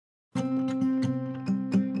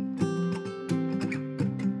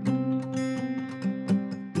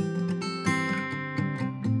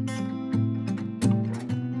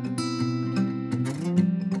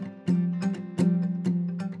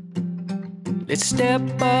Let's step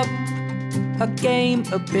up our game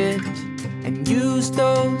a bit and use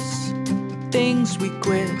those things we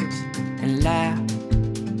quit, and laugh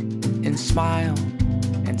and smile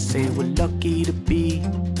and say we're lucky to be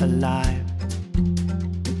alive.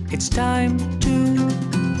 It's time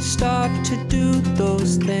to start to do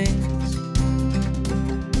those things,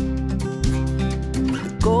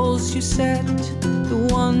 the goals you set, the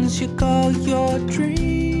ones you call your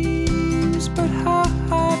dreams. But how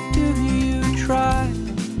hard do you try?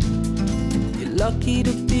 You're lucky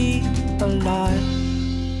to be alive.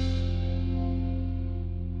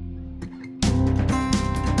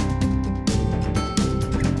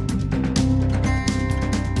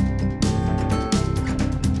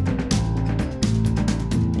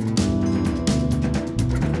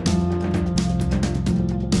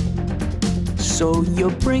 So you're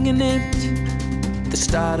bringing it, the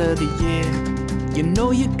start of the year. You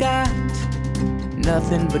know you got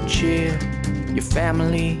nothing but cheer. Your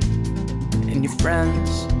family and your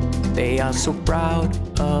friends, they are so proud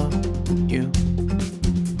of you.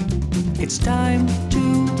 It's time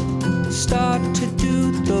to start to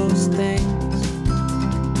do those things,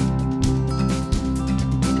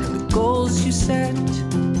 the goals you set,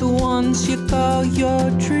 the ones you call your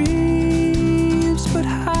dreams. But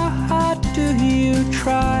how hard do you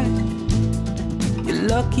try? You're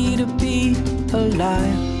lucky to be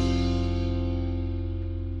alive.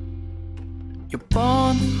 You're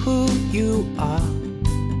born who you are.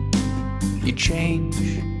 You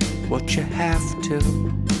change what you have to.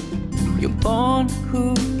 You're born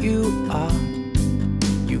who you are.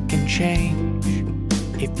 You can change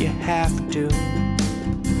if you have to.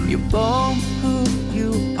 You're born who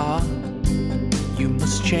you are. You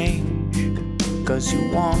must change 'cause you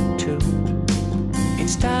want to.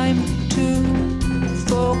 It's time to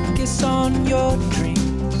focus on your dreams.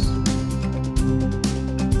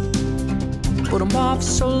 Put them off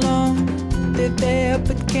so long, they're there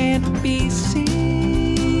but can't be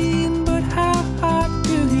seen. But how hard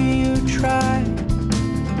do you try?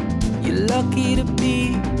 You're lucky to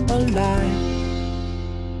be alive.